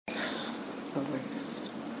Lovely.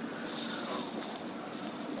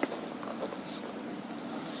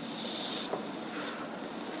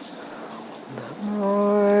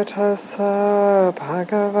 Namo tassa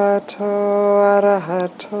bhagavato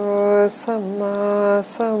arahato samma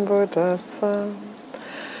sambuddhassa.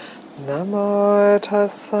 Namo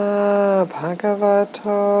tassa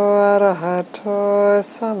bhagavato arahato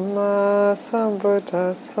samma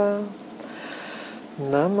sambuddhassa.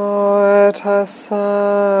 Namo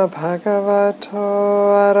tassa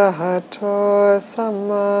bhagavato arahato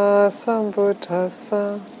samma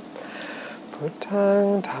sambuddhassa.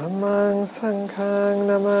 Buddhang dhammang sanghang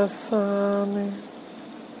namasami.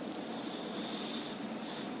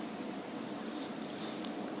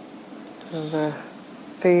 So the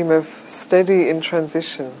theme of steady in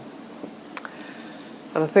transition.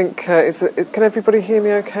 And I think, can everybody hear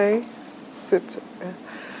me okay? Is it?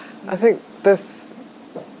 I think the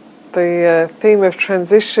theme of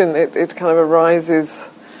transition, it kind of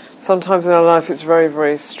arises, sometimes in our life it's very,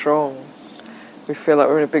 very strong. We feel like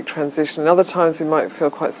we're in a big transition. And other times we might feel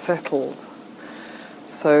quite settled.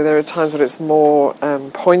 So there are times when it's more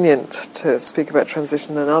poignant to speak about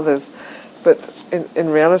transition than others. But in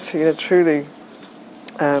reality, truly,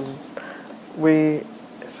 it's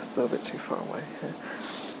just a little bit too far away here.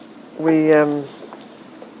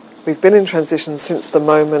 We've been in transition since the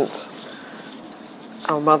moment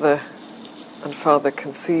our mother and father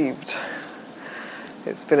conceived.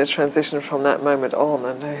 It's been a transition from that moment on,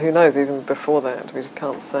 and who knows, even before that, we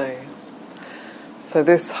can't say. So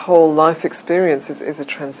this whole life experience is a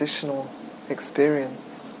transitional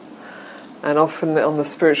experience. And often on the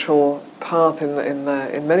spiritual path, in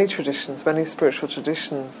many traditions, many spiritual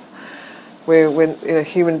traditions, when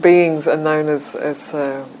human beings are known as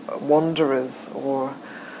wanderers or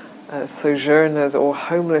sojourners or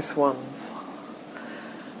homeless ones.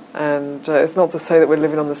 And it's not to say that we're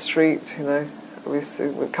living on the street, We're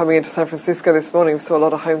coming into San Francisco this morning, we saw a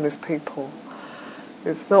lot of homeless people.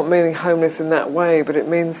 It's not meaning homeless in that way, but it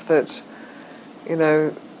means that,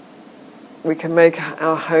 we can make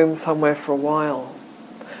our home somewhere for a while.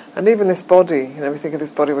 And even this body, we think of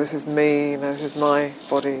this body, well, this is me, this is my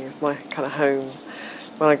body, it's my kind of home.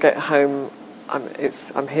 When I get home,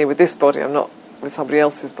 I'm here with this body, I'm not with somebody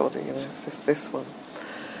else's body, it's this one.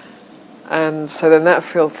 And so then that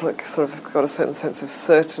feels like sort of got a certain sense of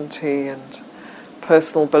certainty and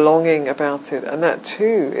personal belonging about it, and that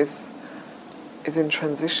too is in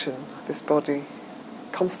transition, this body,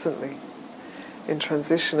 constantly in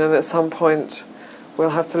transition, and at some point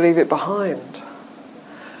we'll have to leave it behind.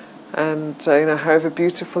 And however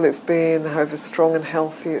beautiful it's been, however strong and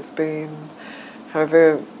healthy it's been,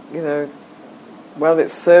 however well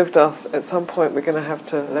it's served us, at some point we're going to have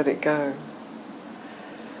to let it go.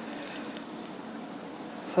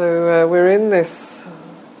 So we're in this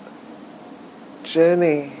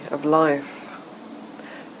journey of life.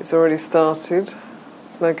 It's already started.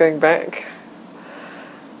 There's no going back.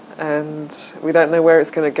 And we don't know where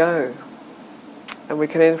it's going to go. And we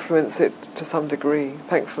can influence it to some degree,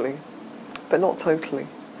 thankfully, but not totally.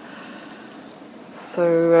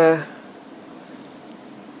 So,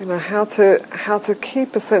 how to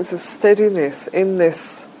keep a sense of steadiness in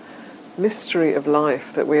this mystery of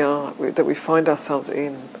life that we find ourselves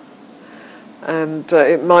in. And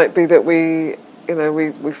it might be that we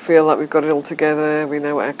feel like we've got it all together, we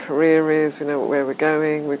know what our career is, we know where we're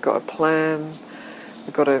going, we've got a plan,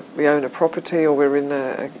 we own a property, or we're in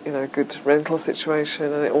a good rental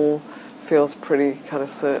situation, and it all feels pretty kind of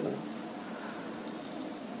certain.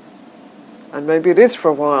 And maybe it is for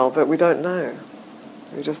a while, but we don't know.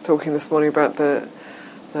 We were just talking this morning about the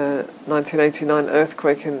 1989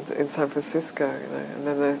 earthquake in San Francisco, and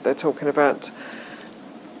then they're talking about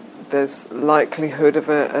there's likelihood of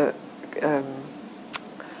a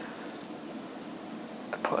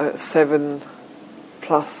 7+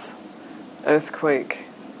 earthquake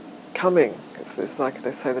coming. It's like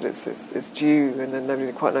they say that it's due, and then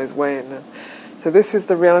nobody quite knows when. And so this is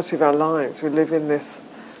the reality of our lives. We live in this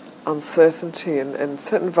uncertainty and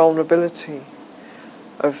certain vulnerability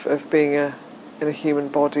of being in a human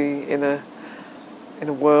body, in a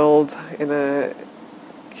world, in a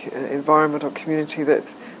environment or community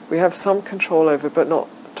that we have some control over, but not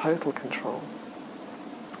total control.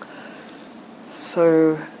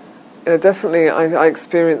 So, definitely I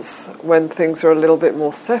experience when things are a little bit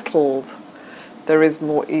more settled, there is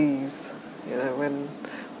more ease, when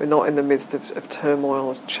we're not in the midst of turmoil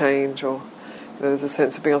or change, or there's a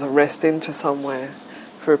sense of being able to rest into somewhere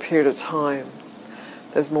for a period of time.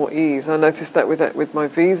 There's more ease. I noticed that with my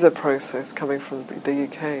visa process coming from the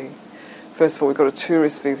UK. First of all, we've got a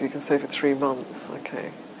tourist visa, you can stay for 3 months,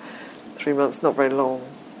 okay. 3 months, not very long.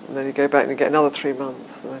 and then you go back and you get another 3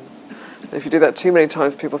 months. And if you do that too many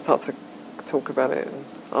times, people start to talk about it and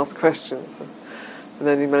ask questions. And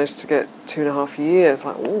then you manage to get 2.5 years,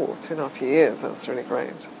 like, oh, 2.5 years, that's really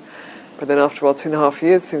great. But then after a while, 2.5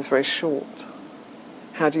 years seems very short.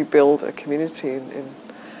 How do you build a community in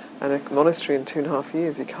a monastery in 2.5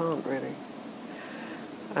 years? You can't really.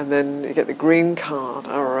 And then you get the green card.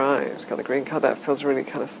 All right, you've got the green card. That feels really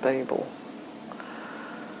kind of stable.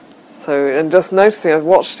 So, and just noticing, I've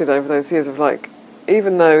watched it over those years of like,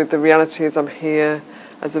 even though the reality is I'm here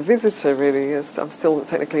as a visitor, really, I'm still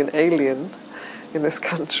technically an alien in this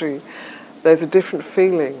country. There's a different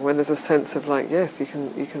feeling when there's a sense of like, yes,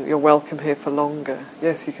 you're welcome here for longer.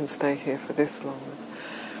 Yes, you can stay here for this long.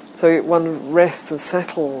 So one rests and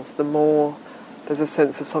settles, the more there's a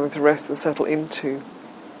sense of something to rest and settle into.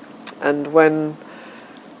 And when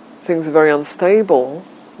things are very unstable,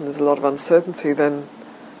 and there's a lot of uncertainty, then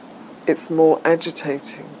it's more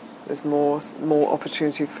agitating. There's more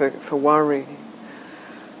opportunity for worry.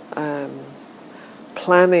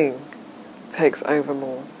 Planning takes over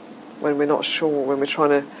more when we're not sure, when we're trying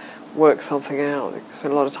to work something out. We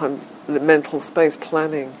spend a lot of time in the mental space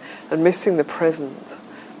planning and missing the present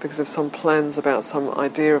because of some plans about some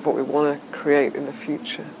idea of what we want to create in the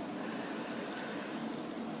future.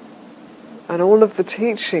 And all of the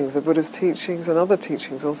teachings, the Buddha's teachings and other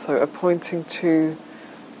teachings also, are pointing to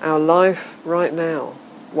our life right now.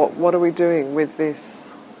 What are we doing with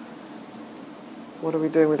this? What are we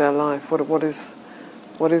doing with our life? What is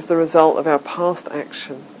the result of our past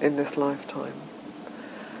action in this lifetime?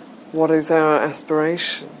 What is our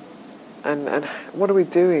aspiration? And what are we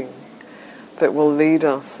doing that will lead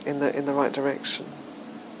us in the right direction?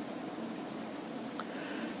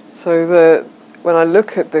 So when I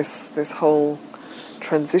look at this whole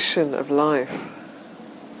transition of life,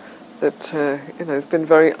 that has been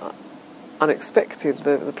very unexpected,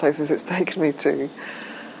 the places it's taken me to,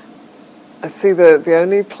 I see the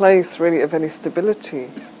only place really of any stability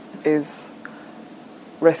is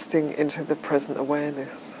resting into the present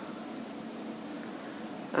awareness.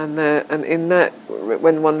 And in that,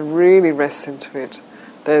 when one really rests into it,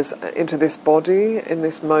 there's into this body, in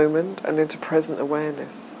this moment, and into present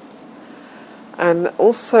awareness. And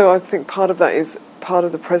also, I think part of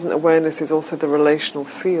the present awareness is also the relational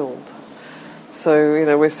field.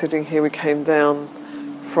 So, we're sitting here, we came down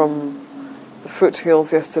from the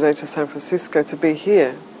foothills yesterday to San Francisco to be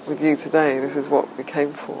here with you today. This is what we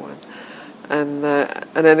came for. And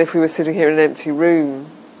then if we were sitting here in an empty room,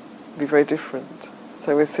 it'd be very different.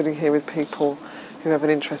 So we're sitting here with people who have an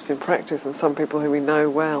interest in practice, and some people who we know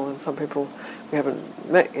well, and some people we haven't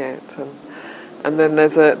met yet. And then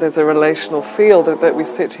there's a relational field that we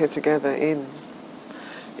sit here together in,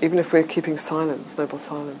 even if we're keeping silence, noble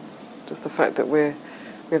silence. Just the fact that we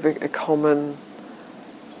have a common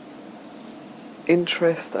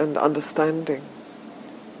interest and understanding.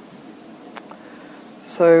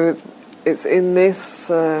 So it's in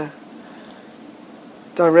this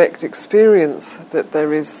direct experience that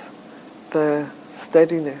there is the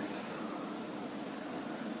steadiness.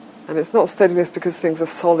 And it's not steadiness because things are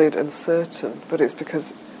solid and certain, but it's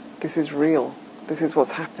because this is real. This is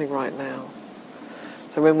what's happening right now.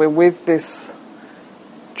 So when we're with this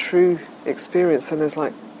true experience, then there's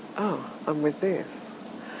like, oh, I'm with this.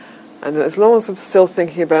 And as long as I'm still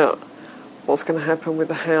thinking about what's going to happen with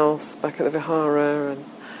the house back at the Vihara,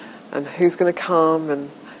 and who's going to come, and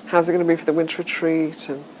how's it going to be for the winter retreat,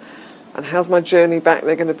 and how's my journey back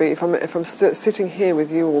there going to be, if I'm sitting here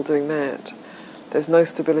with you all doing that, there's no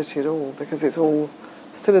stability at all, because it's all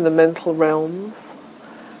still in the mental realms,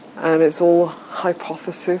 and it's all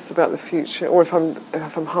hypothesis about the future. Or if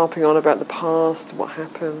I'm harping on about the past, what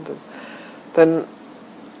happened, then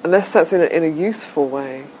unless that's in a useful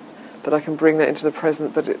way, that I can bring that into the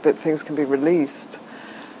present, that things can be released,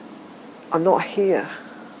 I'm not here.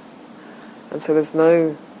 And so there's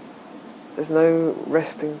no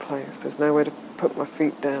resting place. There's nowhere to put my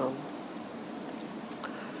feet down.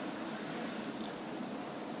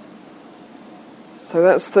 So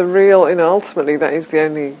that's the real, ultimately that is the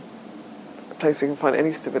only place we can find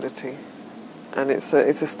any stability. And it's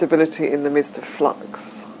a stability in the midst of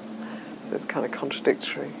flux. So it's kind of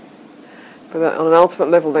contradictory. But that, on an ultimate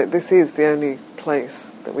level, this is the only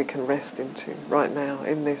place that we can rest into right now,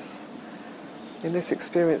 in this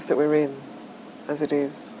experience that we're in, as it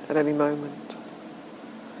is, at any moment.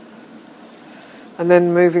 And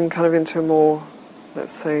then moving kind of into a more,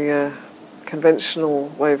 let's say, conventional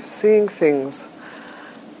way of seeing things,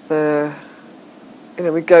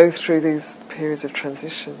 we go through these periods of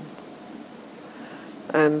transition.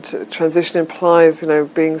 And transition implies,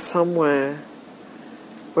 being somewhere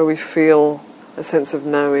where we feel a sense of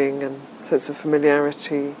knowing and a sense of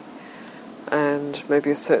familiarity, and maybe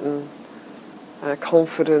a certain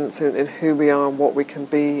confidence in who we are and what we can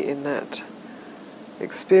be in that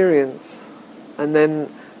experience, and then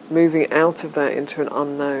moving out of that into an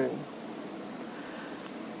unknown.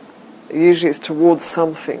 Usually it's towards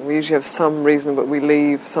something. We usually have some reason, but we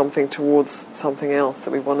leave something towards something else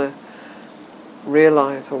that we want to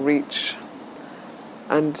realise or reach.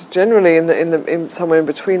 And generally in somewhere in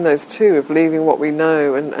between those two, of leaving what we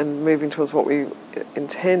know and moving towards what we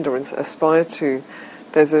intend or aspire to,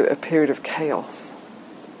 there's a period of chaos.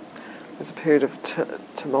 There's a period of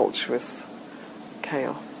tumultuous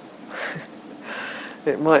chaos.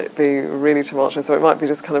 It might be really tumultuous, or it might be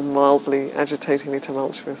just kind of mildly, agitatingly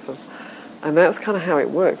tumultuous. And that's kind of how it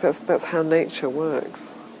works. That's how nature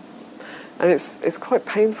works. And it's quite a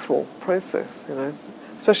painful process,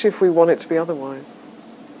 especially if we want it to be otherwise.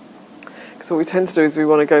 Because what we tend to do is we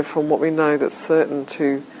want to go from what we know that's certain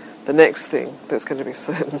to the next thing that's going to be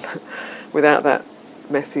certain without that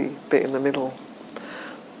messy bit in the middle.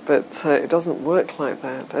 But it doesn't work like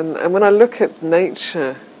that. And when I look at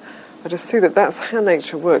nature, I just see that that's how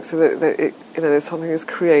nature works. So that it, there's something that's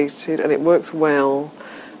created and it works well,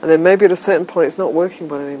 and then maybe at a certain point it's not working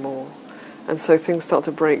well anymore, and so things start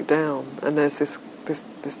to break down. And there's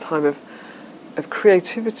this time of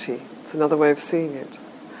creativity. It's another way of seeing it.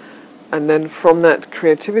 And then from that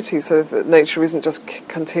creativity, so that nature isn't just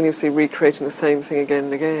continuously recreating the same thing again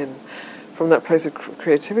and again, from that place of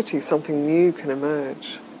creativity, something new can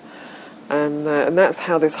emerge. And that's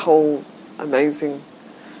how this whole amazing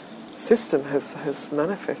system has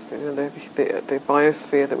manifested. The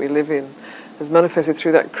biosphere that we live in has manifested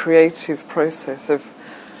through that creative process of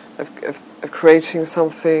creating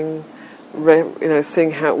something,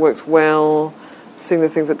 seeing how it works well, seeing the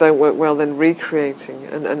things that don't work well, then recreating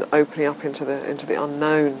and opening up into the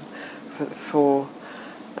unknown for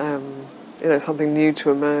something new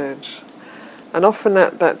to emerge. And often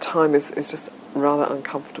that time is just rather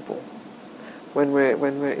uncomfortable when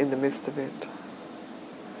we're in the midst of it.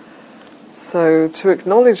 So to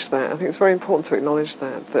acknowledge that, I think it's very important to acknowledge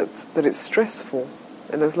that it's stressful,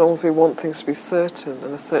 and as long as we want things to be certain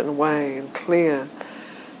and a certain way and clear,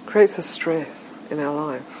 it creates a stress in our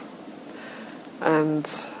life. And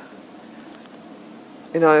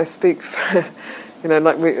I speak for,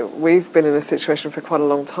 like we've been in a situation for quite a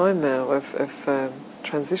long time now of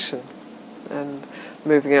transition and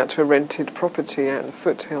moving out to a rented property out in the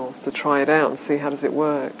foothills to try it out and see how does it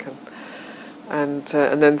work, and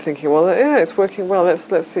then thinking, well, yeah, it's working well.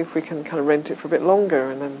 Let's see if we can kind of rent it for a bit longer,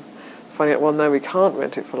 and then finding out, well, no, we can't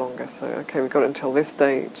rent it for longer. So okay, we've got it until this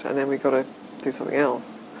date, and then we've got to do something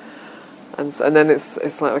else. And then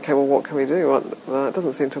it's like, okay, well, what can we do? Well, it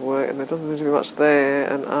doesn't seem to work, and there doesn't seem to be much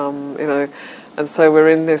there, and so we're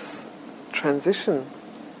in this transition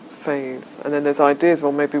phase. And then there's ideas,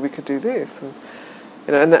 well, maybe we could do this,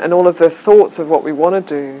 and all of the thoughts of what we want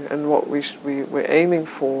to do and what we're aiming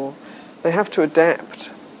for, they have to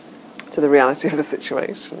adapt to the reality of the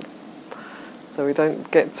situation. So we don't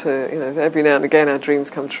get to, every now and again our dreams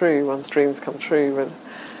come true, one's dreams come true,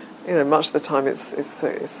 but much of the time it's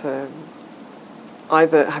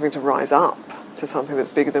either having to rise up to something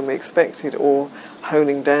that's bigger than we expected, or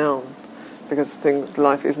honing down because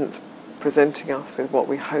life isn't presenting us with what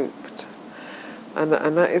we hoped. And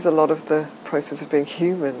that is a lot of the process of being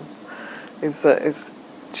human, is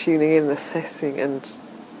tuning in, assessing and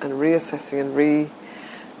reassessing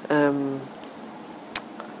and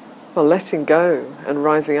letting go and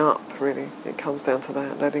rising up, really. It comes down to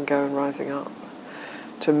that, letting go and rising up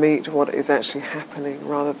to meet what is actually happening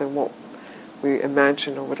rather than what we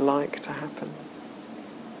imagine or would like to happen.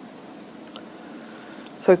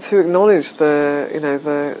 So to acknowledge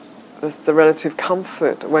the relative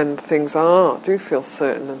comfort when things do feel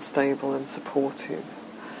certain and stable and supportive,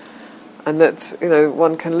 and that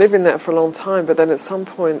one can live in that for a long time, but then at some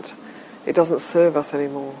point it doesn't serve us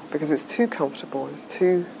anymore because it's too comfortable, it's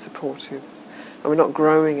too supportive, and we're not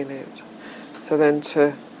growing in it. So then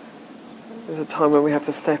there's a time when we have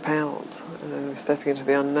to step out, and then we're stepping into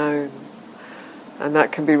the unknown, and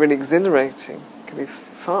that can be really exhilarating, it can be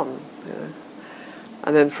fun,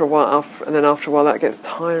 and then after a while that gets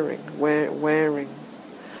tiring, wearing,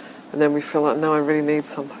 and then we feel like, no, I really need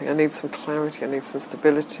something. I need some clarity. I need some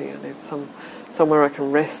stability. I need somewhere I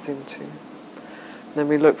can rest into. And then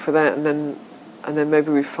we look for that, and then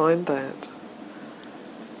maybe we find that,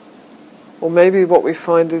 or maybe what we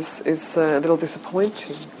find is a little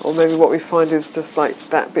disappointing, or maybe what we find is just like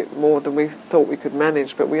that bit more than we thought we could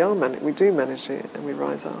manage. But we do manage it, and we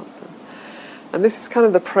rise up. And this is kind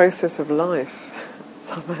of the process of life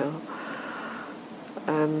somehow.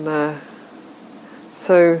 And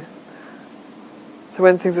So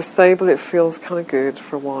when things are stable, it feels kind of good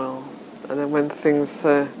for a while. And then when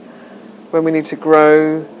we need to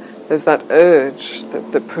grow, there's that urge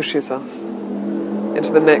that pushes us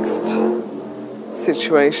into the next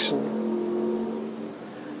situation.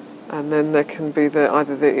 And then there can be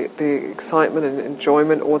either the excitement and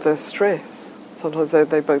enjoyment or the stress. Sometimes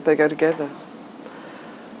they go together.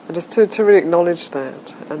 And just to really acknowledge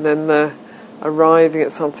that. And then the arriving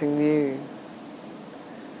at something new.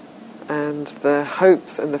 And the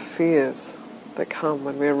hopes and the fears that come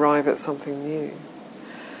when we arrive at something new.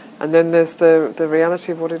 And then there's the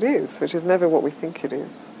reality of what it is, which is never what we think it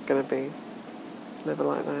is going to be. Never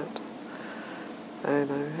like that.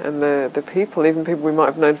 And the people, even people we might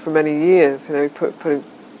have known for many years, go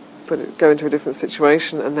into a different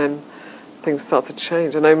situation, and then things start to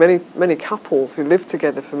change. I know many couples who live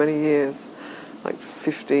together for many years, like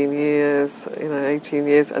 15 years, 18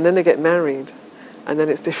 years, and then they get married, and then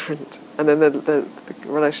it's different, and then the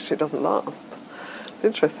relationship doesn't last. It's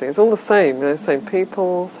interesting. It's all the same, same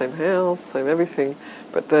people, same house, same everything,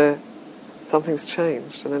 but something's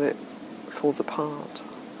changed, and then it falls apart.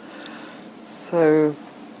 So,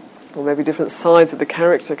 or maybe different sides of the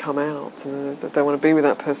character come out, and they don't want to be with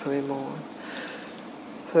that person anymore.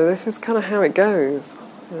 So this is kind of how it goes.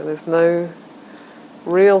 There's no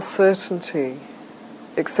real certainty,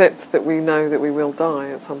 except that we know that we will die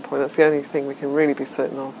at some point. That's the only thing we can really be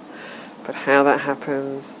certain of. But how that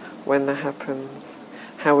happens, when that happens,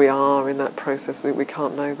 how we are in that process, we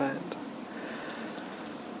can't know that.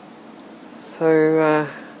 So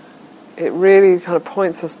it really kind of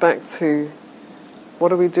points us back to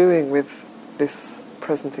what are we doing with this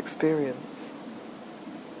present experience?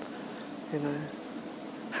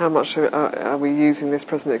 How much are we using this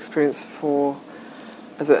present experience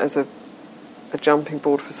as a jumping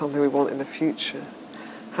board for something we want in the future?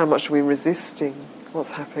 How much are we resisting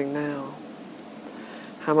what's happening now?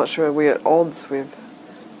 How much are we at odds with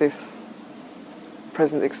this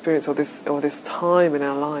present experience or this time in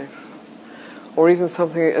our life? Or even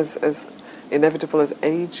something as inevitable as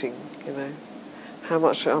aging, How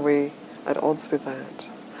much are we at odds with that?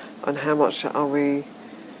 And how much are we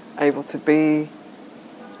able to be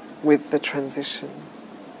with the transition?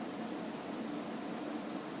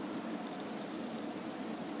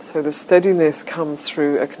 So the steadiness comes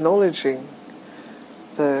through acknowledging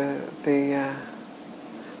the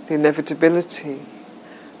inevitability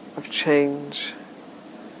of change.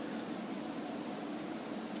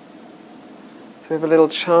 So we have a little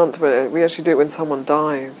chant where we actually do it when someone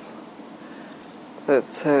dies.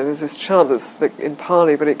 There's this chant that's in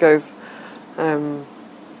Pali, but it goes,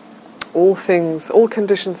 all things, all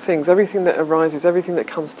conditioned things, everything that arises, everything that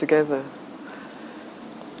comes together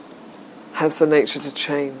has the nature to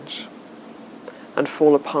change and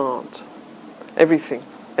fall apart. Everything,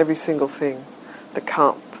 every single thing, the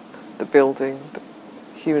cup, the building, the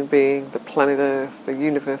human being, the planet Earth, the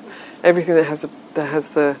universe, everything that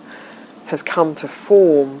has come to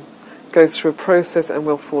form goes through a process and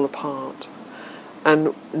will fall apart.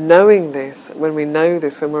 And knowing this, when we know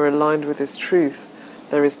this, when we're aligned with this truth,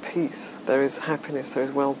 there is peace, there is happiness, there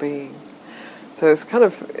is well-being. So it's kind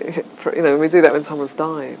of, we do that when someone's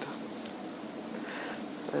died.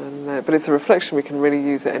 But it's a reflection we can really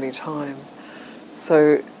use at any time.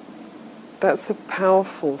 So that's a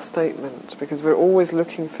powerful statement, because we're always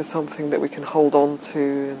looking for something that we can hold on to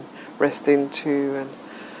and rest into and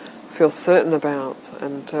feel certain about.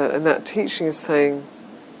 And that teaching is saying,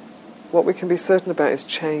 what we can be certain about is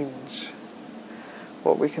change.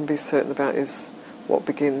 What we can be certain about is what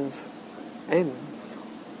begins, ends.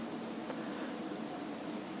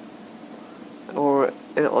 Or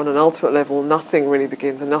on an ultimate level, nothing really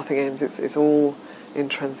begins and nothing ends. It's all in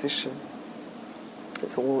transition.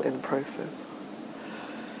 It's all in process.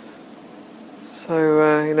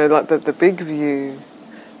 So, like the big view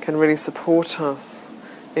can really support us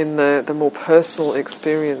in the more personal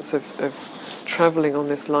experience of travelling on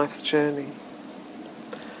this life's journey.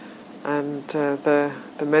 And the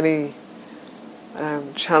many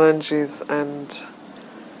challenges and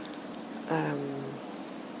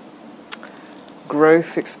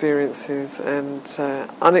growth experiences and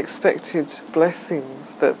unexpected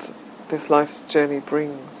blessings that this life's journey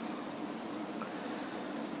brings.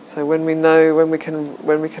 So when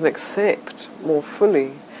we can accept more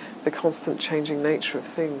fully the constant changing nature of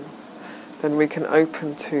things, then we can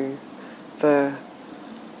open to the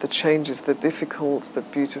changes, the difficult, the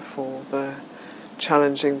beautiful, the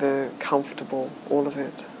challenging, the comfortable, all of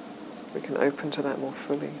it. We can open to that more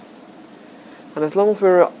fully. And as long as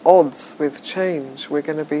we're at odds with change, we're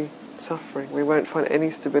going to be suffering. We won't find any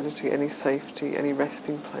stability, any safety, any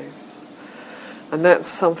resting place. And that's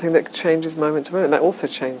something that changes moment to moment. That also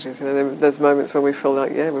changes. There's moments when we feel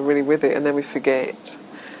like, yeah, we're really with it, and then we forget,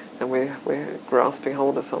 and we're grasping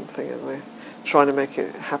hold of something, and we're trying to make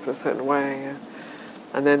it happen a certain way,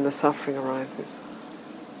 and then the suffering arises.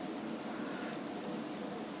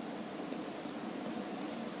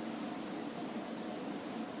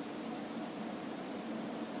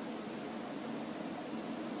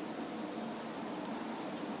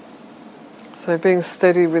 So being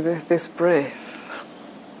steady with this breath,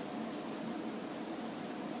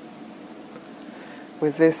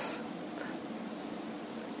 with this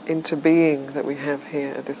interbeing that we have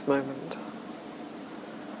here at this moment.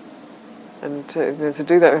 And to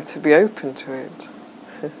do that, we have to be open to it.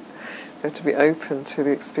 We have to be open to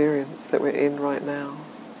the experience that we're in right now.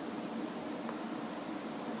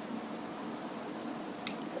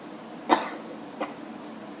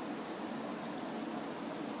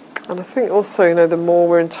 And I think also, the more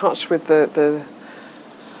we're in touch with the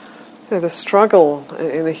struggle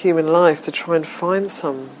in a human life to try and find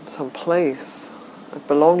some place of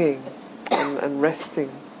belonging and resting,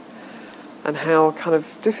 and how kind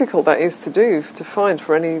of difficult that is to find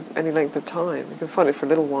for any length of time. You can find it for a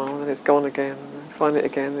little while and it's gone again, and find it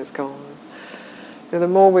again and it's gone. The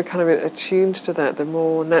more we're kind of attuned to that, the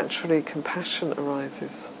more naturally compassion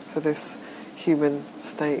arises for this human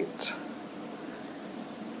state.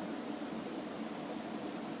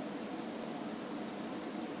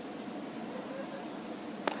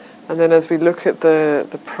 And then as we look at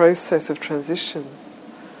the process of transition,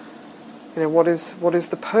 what is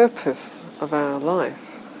the purpose of our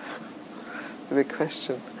life? The big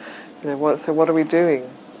question. So what are we doing?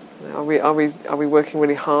 Are we working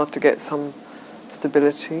really hard to get some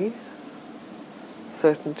stability,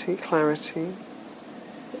 certainty, clarity?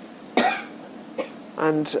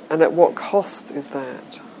 And at what cost is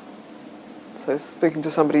that? So speaking to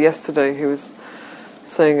somebody yesterday who was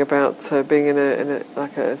saying about being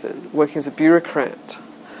working as a bureaucrat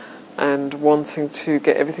and wanting to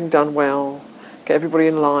get everything done well, get everybody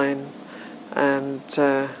in line, and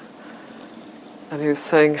he was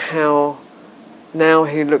saying how now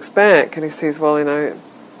he looks back and he sees, well,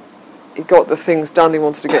 he got the things done he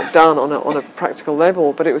wanted to get done on a practical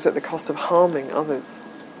level, but it was at the cost of harming others,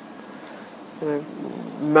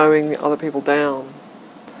 mowing other people down,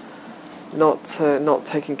 not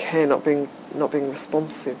taking care, not being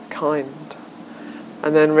responsive, kind,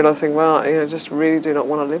 and then realizing, well, just really do not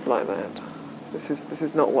want to live like that. This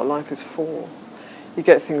is not what life is for. You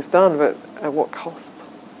get things done, but at what cost?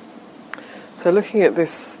 So looking at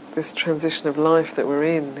this transition of life that we're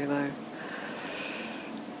in,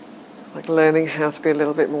 like learning how to be a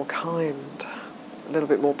little bit more kind, a little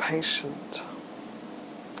bit more patient,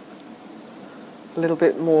 a little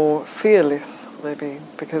bit more fearless, maybe,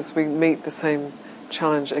 because we meet the same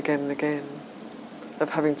challenge again and again of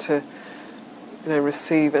having to,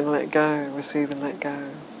 receive and let go, receive and let go.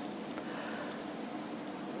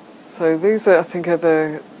 So these are, I think, are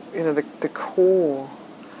the core,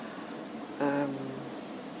 the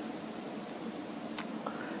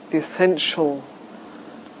essential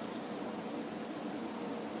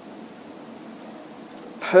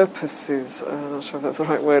purposes, I'm not sure if that's the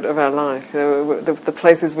right word, of our life. The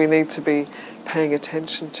places we need to be paying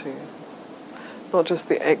attention to. Not just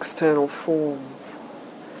the external forms,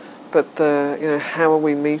 but how are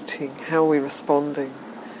we meeting? How are we responding?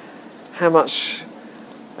 How much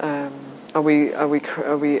are we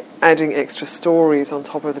adding extra stories on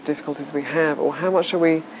top of the difficulties we have, or how much are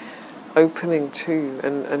we opening to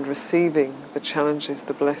and receiving the challenges,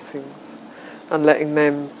 the blessings, and letting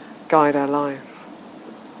them guide our life,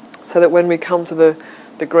 so that when we come to the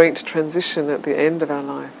great transition at the end of our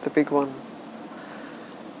life, the big one,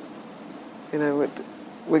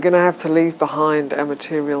 we're going to have to leave behind our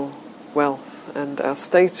material wealth and our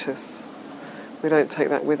status. We don't take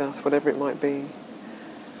that with us, whatever it might be.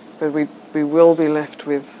 But we will be left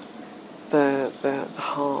with the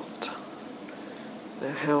heart.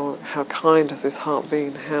 How kind has this heart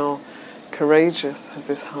been? How courageous has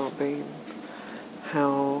this heart been?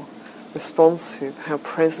 How responsive? How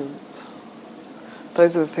present?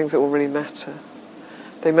 Those are the things that will really matter.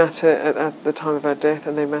 They matter at the time of our death,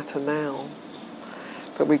 and they matter now.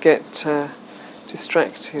 But we get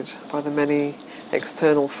distracted by the many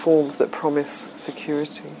external forms that promise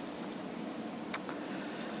security.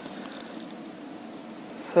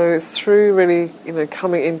 So it's through really,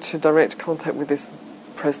 coming into direct contact with this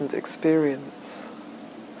present experience,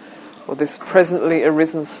 or this presently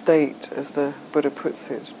arisen state, as the Buddha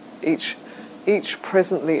puts it. Each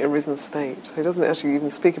presently arisen state. So he doesn't actually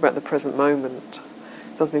even speak about the present moment.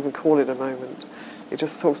 He doesn't even call it a moment. It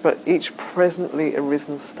just talks about each presently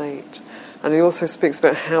arisen state. And he also speaks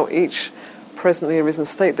about how each presently arisen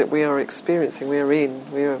state that we are experiencing, we are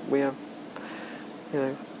in, we are,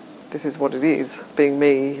 this is what it is. Being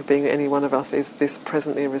me, being any one of us, is this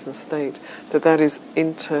presently arisen state. That is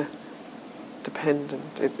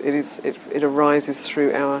interdependent. It arises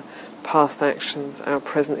through our past actions, our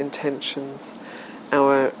present intentions,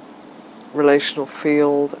 our relational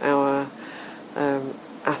field, our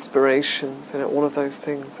aspirations. All of those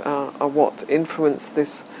things are what influence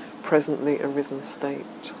this presently arisen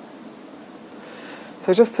state.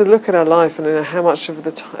 So just to look at our life and how much of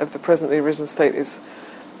the presently arisen state is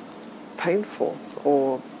painful,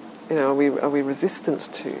 or are we resistant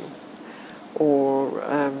to, or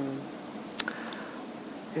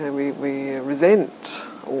we resent,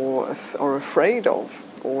 or afraid of,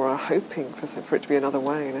 or are hoping for it to be another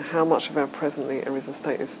way. How much of our presently arisen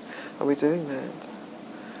state are we doing that?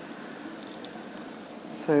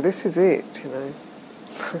 So this is it.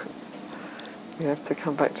 We have to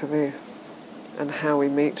come back to this and how we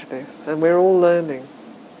meet this, and we're all learning.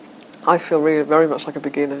 I feel really very much like a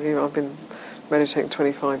beginner. I've been meditating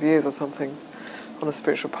 25 years or something on a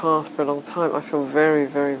spiritual path for a long time. I feel very,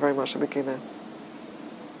 very, very much a beginner.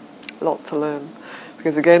 A lot to learn,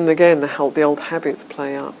 because again and again the old habits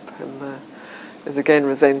play up, and there's again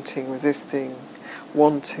resenting, resisting,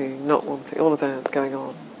 wanting, not wanting, all of that going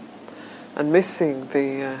on, and missing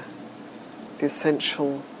the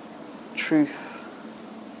essential truth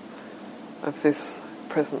of this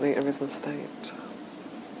presently arisen state.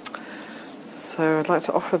 So I'd like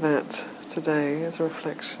to offer that today as a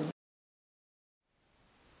reflection.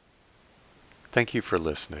 Thank you for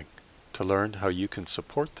listening. To learn how you can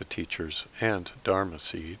support the teachers and Dharma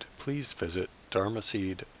Seed, please visit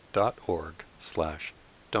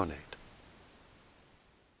dharmaseed.org/donate.